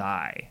 you'll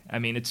die. I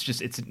mean,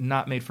 it's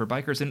not made for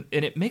bikers. And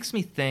it makes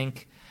me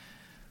think,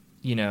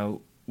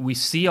 we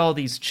see all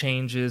these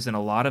changes, and a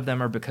lot of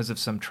them are because of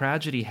some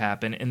tragedy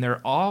happen, and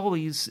they're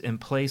always in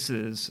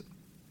places,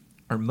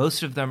 or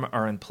most of them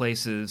are in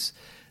places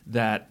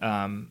that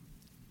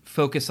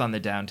focus on the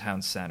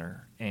downtown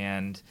center.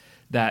 And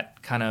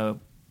that kind of,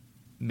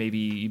 maybe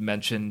you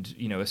mentioned,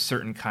 a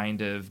certain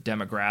kind of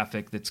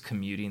demographic that's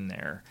commuting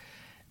there.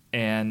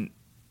 And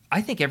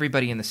I think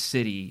everybody in the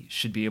city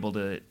should be able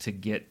to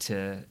get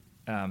to,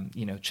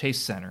 Chase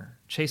Center.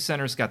 Chase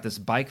Center's got this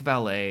bike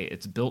valet.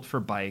 It's built for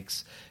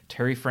bikes.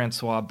 Terry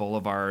Francois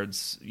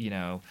Boulevards,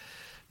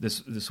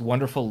 this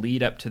wonderful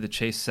lead up to the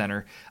Chase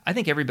Center. I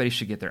think everybody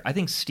should get there. I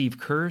think Steve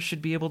Kerr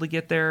should be able to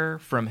get there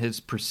from his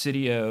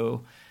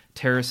Presidio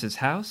Terraces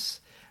house.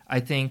 I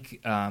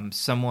think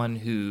someone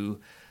who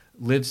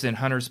lives in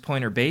Hunters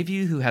Point or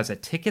Bayview who has a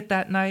ticket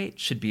that night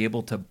should be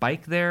able to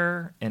bike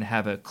there and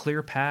have a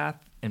clear path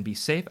and be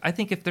safe. I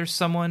think if there's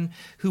someone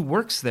who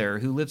works there,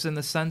 who lives in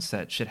the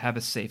Sunset, should have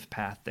a safe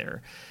path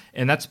there.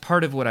 And that's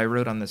part of what I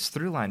wrote on this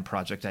Throughline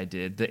project I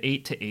did, the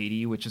 8 to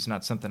 80, which is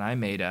not something I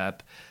made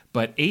up,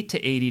 but 8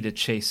 to 80 to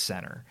Chase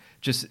Center.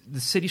 Just the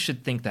city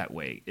should think that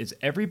way. Is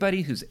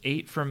everybody who's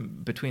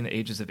between the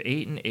ages of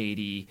 8 and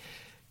 80,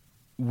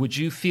 would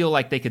you feel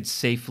like they could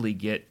safely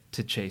get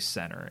to Chase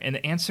Center? And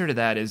the answer to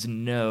that is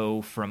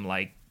no from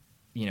a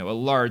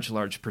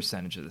large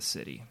percentage of the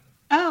city.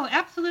 Oh,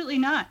 absolutely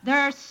not. There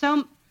are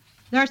so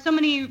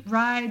many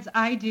rides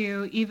I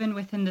do even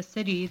within the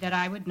city that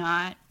I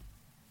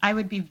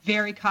would be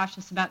very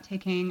cautious about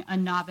taking a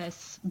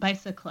novice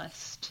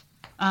bicyclist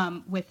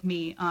with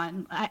me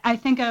on. I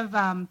think of,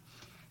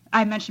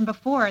 I mentioned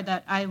before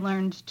that I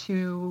learned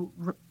to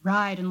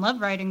ride and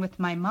love riding with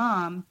my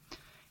mom.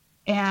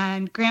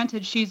 And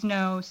granted, she's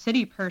no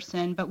city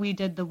person, but we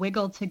did the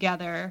Wiggle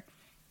together,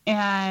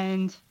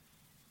 and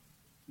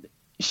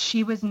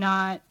she was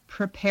not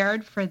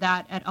prepared for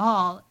that at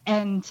all.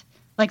 And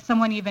like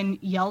someone even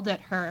yelled at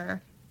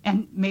her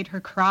and made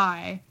her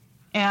cry.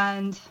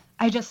 And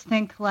I just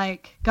think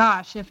like,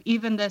 gosh, if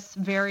even this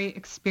very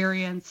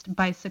experienced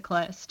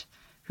bicyclist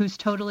who's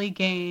totally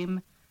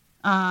game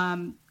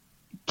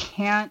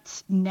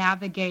can't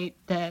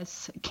navigate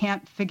this,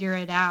 can't figure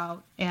it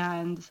out,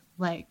 and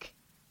like,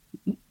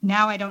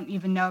 now I don't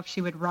even know if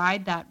she would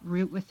ride that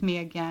route with me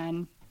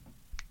again.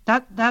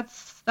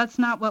 That's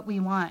not what we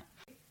want.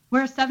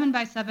 We're a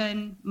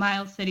 7x7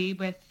 mile city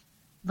with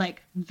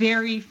like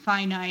very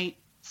finite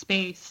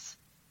space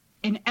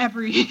in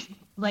every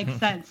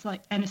sense,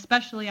 and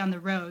especially on the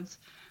roads.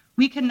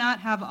 We cannot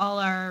have all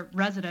our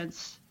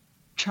residents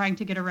trying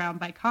to get around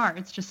by car.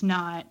 It's just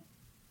not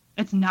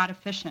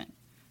efficient.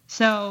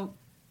 So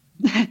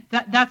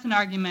that's an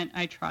argument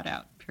I trot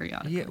out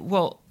periodically. Yeah,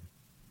 well,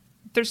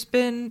 there's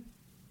been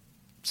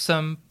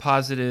some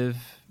positive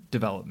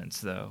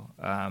developments, though.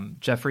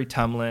 Jeffrey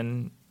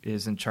Tumlin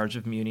is in charge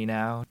of Muni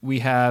now. We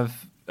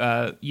have,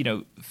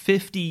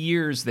 50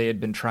 years they had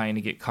been trying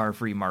to get Car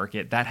Free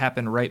Market. That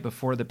happened right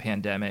before the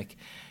pandemic.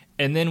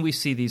 And then we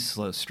see these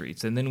slow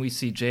streets. And then we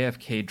see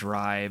JFK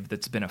Drive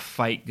that's been a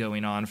fight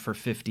going on for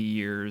 50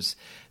 years,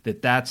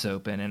 that's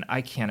open. And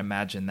I can't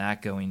imagine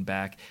that going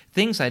back.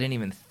 Things I didn't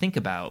even think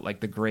about,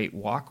 like the Great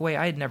Walkway.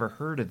 I had never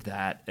heard of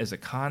that as a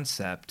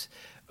concept,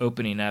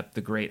 opening up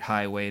the Great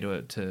Highway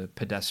to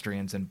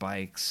pedestrians and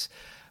bikes.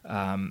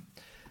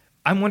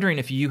 I'm wondering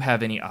if you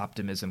have any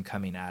optimism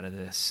coming out of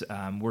this.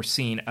 We're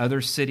seeing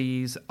other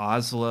cities,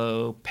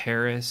 Oslo,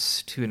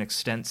 Paris, to an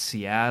extent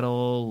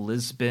Seattle,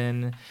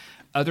 Lisbon.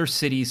 Other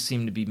cities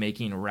seem to be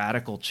making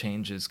radical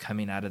changes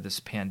coming out of this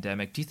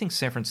pandemic. Do you think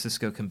San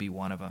Francisco can be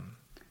one of them?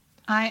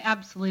 I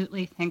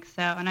absolutely think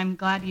so. And I'm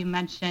glad you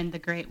mentioned the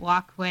Great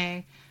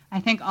Walkway. I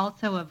think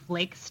also of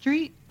Lake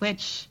Street,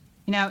 which,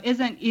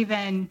 isn't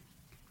even,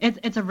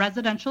 it's a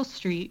residential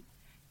street,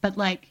 but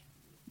like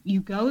you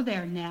go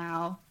there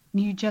now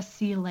and you just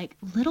see like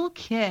little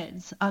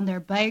kids on their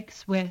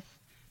bikes with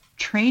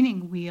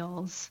training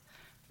wheels,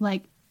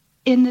 like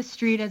in the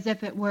street as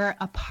if it were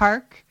a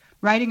park,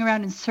 riding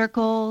around in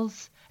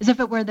circles, as if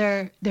it were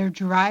their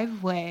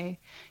driveway.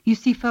 You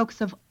see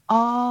folks of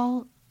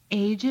all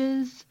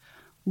ages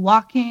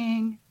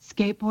walking,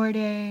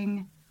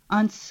 skateboarding,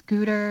 on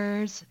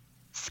scooters,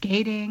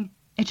 skating.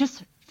 It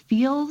just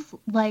feels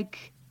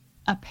like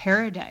a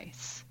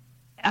paradise.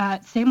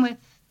 Same with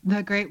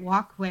the Great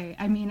Walkway.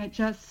 I mean,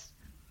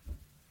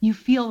 you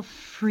feel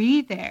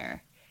free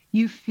there.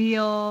 You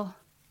feel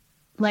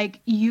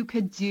like you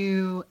could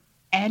do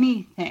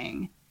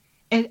anything.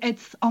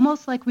 It's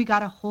almost like we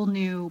got a whole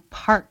new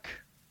park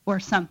or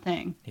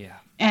something. Yeah.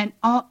 And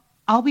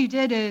all we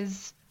did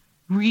is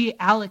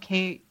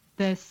reallocate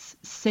this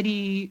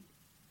city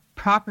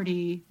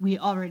property we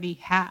already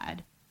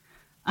had.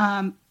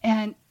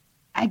 And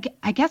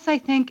I guess I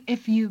think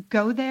if you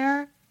go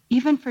there,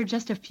 even for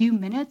just a few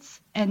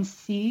minutes and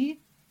see,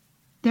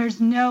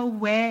 there's no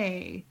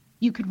way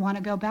you could want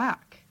to go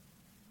back.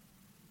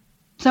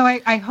 So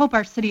I hope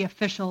our city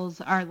officials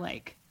are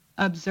like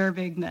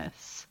observing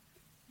this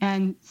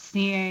and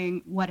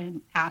seeing what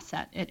an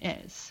asset it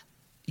is.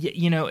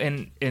 Yeah,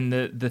 and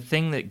the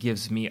thing that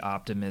gives me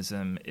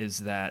optimism is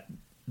that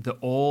the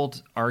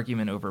old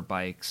argument over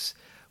bikes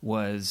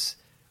was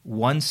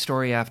one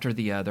story after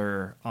the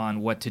other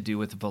on what to do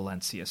with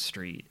Valencia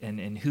Street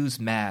and who's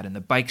mad and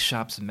the bike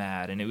shop's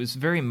mad. And it was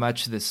very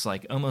much this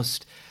like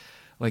almost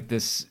like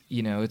this,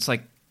 it's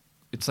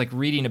like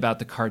reading about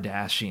the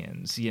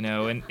Kardashians,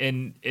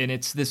 and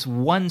it's this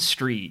one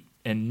street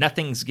and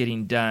nothing's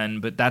getting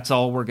done, but that's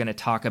all we're going to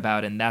talk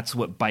about, and that's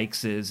what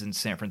bikes is in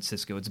San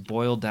Francisco. It's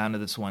boiled down to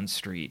this one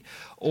street.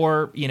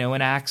 Or,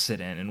 an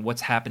accident and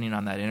what's happening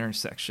on that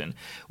intersection.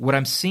 What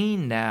I'm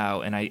seeing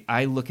now, and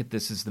I look at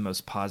this as the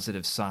most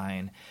positive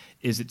sign,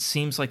 is it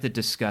seems like the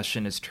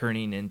discussion is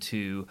turning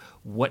into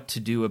what to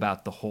do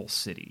about the whole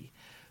city.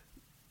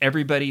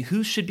 Everybody,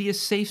 who should be a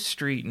safe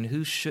street and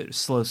who should...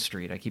 Slow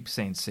street, I keep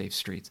saying safe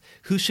streets.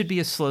 Who should be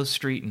a slow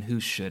street and who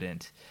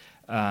shouldn't?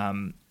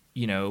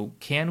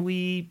 Can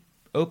we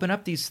open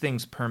up these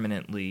things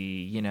permanently?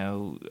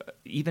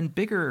 Even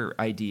bigger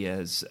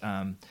ideas.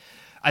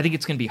 I think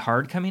it's going to be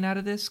hard coming out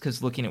of this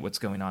because looking at what's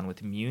going on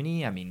with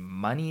Muni,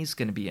 money's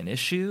going to be an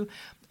issue.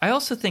 I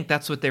also think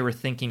that's what they were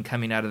thinking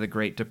coming out of the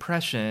Great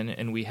Depression,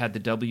 and we had the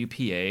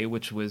WPA,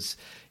 which was,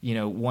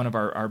 one of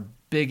our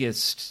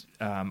biggest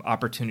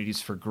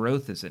opportunities for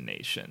growth as a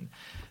nation.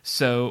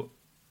 So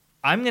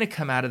I'm going to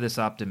come out of this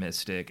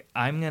optimistic.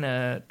 I'm going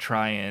to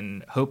try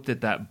and hope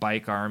that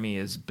bike army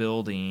is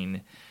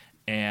building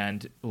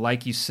and,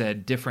 like you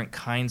said, different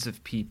kinds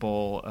of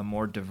people, a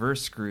more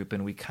diverse group,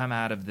 and we come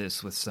out of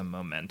this with some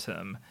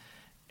momentum.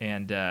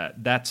 And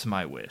that's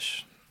my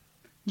wish.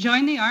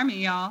 Join the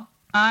army, y'all.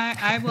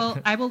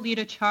 I will lead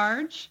a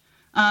charge.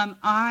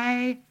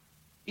 I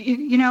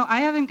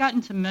haven't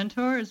gotten to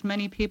mentor as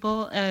many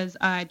people as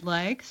I'd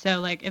like. So,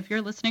 like, if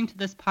you're listening to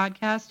this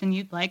podcast and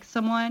you'd like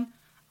someone,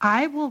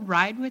 I will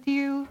ride with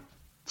you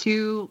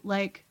to,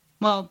 like,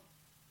 well,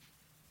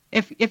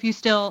 if you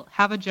still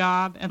have a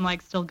job and,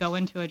 like, still go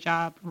into a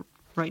job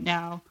right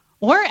now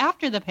or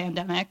after the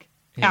pandemic,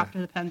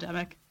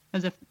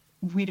 as if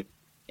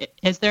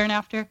is there an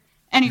after?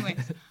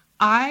 Anyways,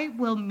 I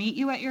will meet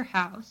you at your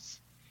house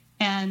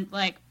and,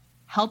 like,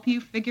 help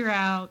you figure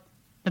out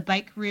the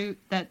bike route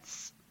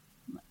that's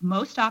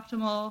most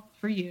optimal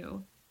for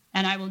you.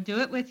 And I will do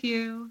it with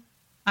you.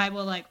 I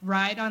will, like,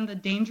 ride on the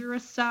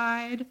dangerous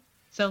side.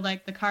 So,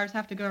 like, the cars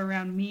have to go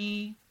around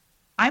me.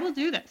 I will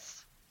do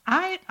this.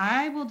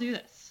 I will do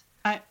this.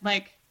 I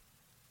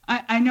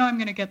know I'm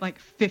going to get, like,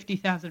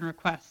 50,000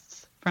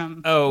 requests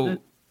from...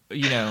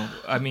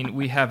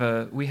 we have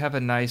a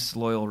nice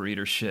loyal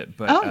readership,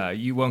 but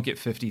you won't get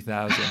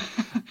 50,000.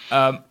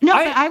 But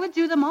I would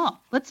do them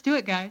all. Let's do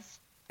it, guys.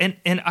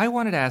 And I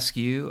wanted to ask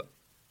you,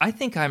 I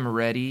think I'm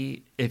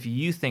ready. If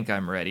you think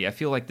I'm ready, I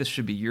feel like this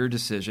should be your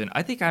decision.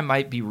 I think I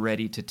might be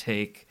ready to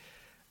take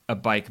a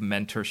bike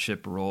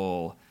mentorship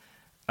role.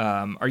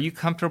 Are you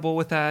comfortable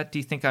with that? Do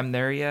you think I'm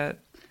there yet?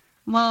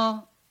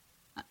 Well,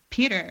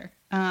 Peter,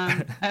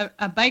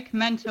 a bike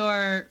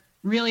mentor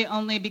really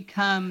only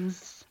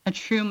becomes a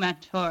true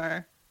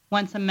mentor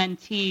once a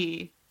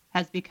mentee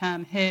has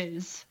become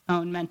his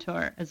own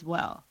mentor as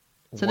well.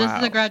 So This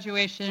is a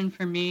graduation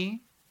for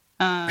me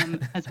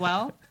as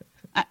well.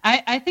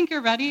 I think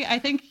you're ready. I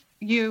think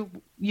you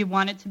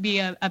wanted to be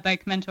a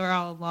bike mentor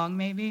all along,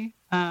 maybe.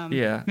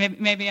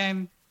 Maybe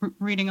I'm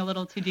reading a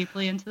little too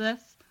deeply into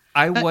this.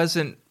 I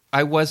wasn't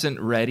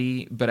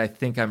ready, but I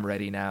think I'm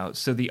ready now.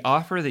 So the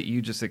offer that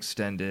you just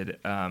extended,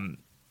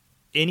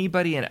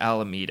 anybody in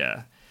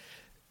Alameda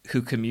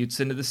who commutes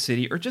into the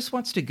city or just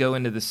wants to go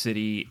into the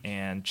city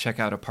and check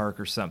out a park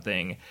or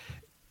something,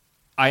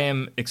 I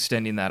am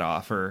extending that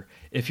offer.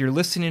 If you're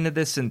listening to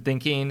this and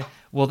thinking,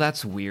 well,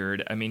 that's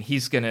weird. I mean,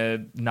 he's going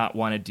to not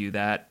want to do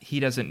that. He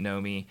doesn't know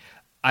me.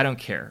 I don't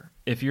care.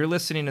 If you're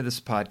listening to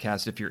this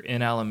podcast, if you're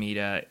in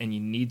Alameda and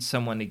you need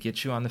someone to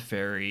get you on the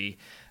ferry,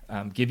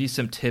 give you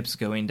some tips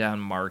going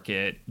down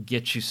market,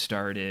 get you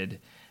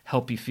started,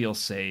 help you feel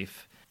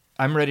safe,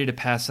 I'm ready to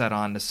pass that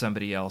on to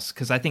somebody else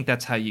because I think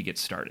that's how you get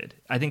started.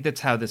 I think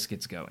that's how this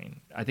gets going.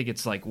 I think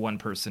it's like one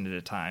person at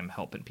a time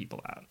helping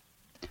people out.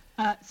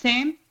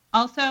 Same.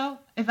 Also,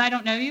 if I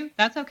don't know you,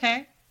 that's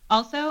okay.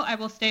 Also, I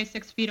will stay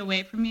 6 feet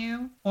away from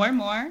you or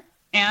more,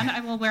 and I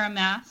will wear a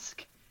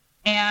mask.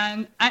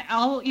 And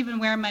I'll even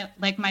wear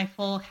my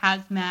full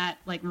hazmat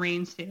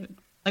rain suit,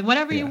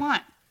 whatever you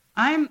want.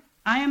 I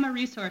am a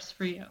resource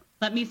for you.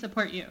 Let me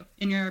support you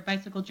in your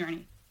bicycle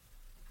journey.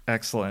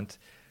 Excellent.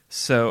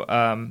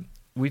 So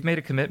we've made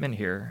a commitment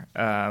here,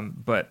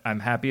 but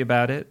I'm happy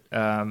about it.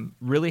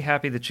 Really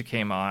happy that you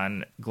came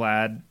on.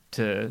 Glad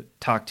to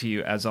talk to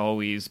you as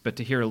always, but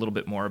to hear a little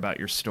bit more about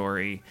your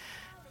story.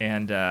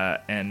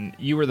 And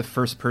you were the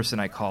first person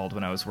I called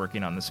when I was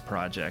working on this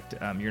project.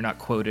 You're not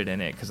quoted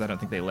in it because I don't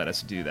think they let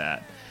us do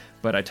that.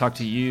 But I talked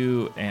to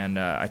you and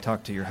I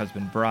talked to your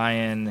husband,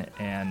 Brian,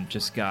 and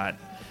just got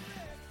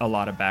a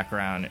lot of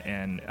background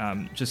and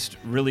just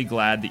really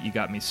glad that you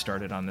got me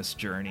started on this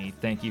journey.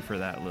 Thank you for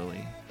that,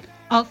 Lily.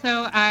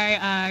 Also,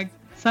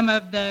 some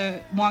of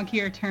the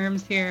wonkier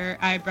terms here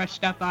I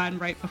brushed up on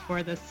right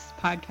before this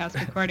podcast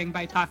recording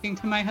by talking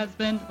to my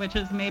husband, which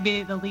is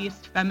maybe the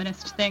least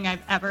feminist thing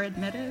I've ever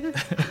admitted.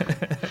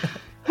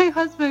 Hey,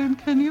 husband,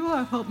 can you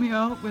help me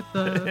out with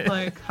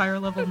the higher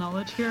level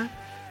knowledge here?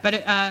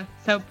 But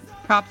so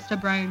props to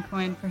Brian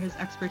Coyne for his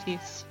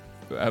expertise.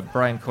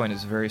 Brian Coyne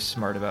is very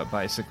smart about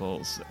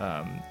bicycles,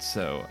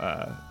 so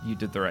you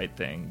did the right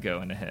thing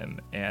going to him.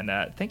 And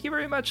thank you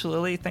very much,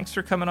 Lily. Thanks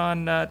for coming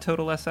on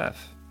Total SF.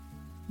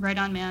 Right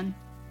on, man.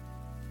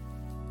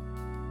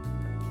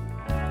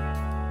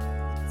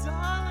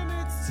 Darling,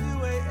 it's 2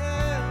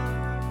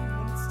 a.m.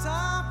 when it's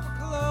time for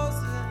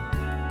closing.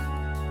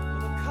 When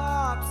the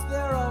cops,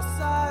 they're all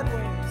sideways,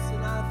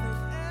 and I think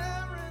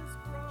Aaron's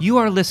broke. You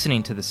are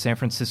listening to the San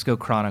Francisco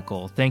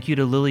Chronicle. Thank you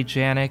to Lily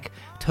Janik.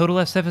 Total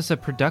SF is a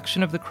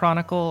production of the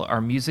Chronicle.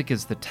 Our music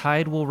is The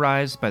Tide Will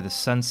Rise by the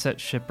Sunset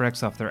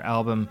Shipwrecks off their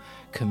album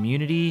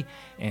Community,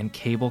 and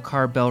Cable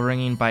Car Bell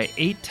Ringing by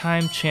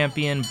 8-time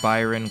champion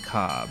Byron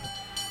Cobb.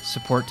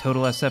 Support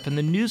Total SF in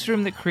the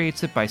newsroom that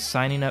creates it by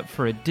signing up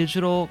for a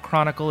digital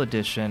Chronicle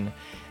edition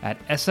at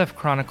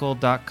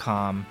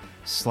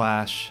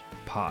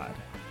sfchronicle.com/pod.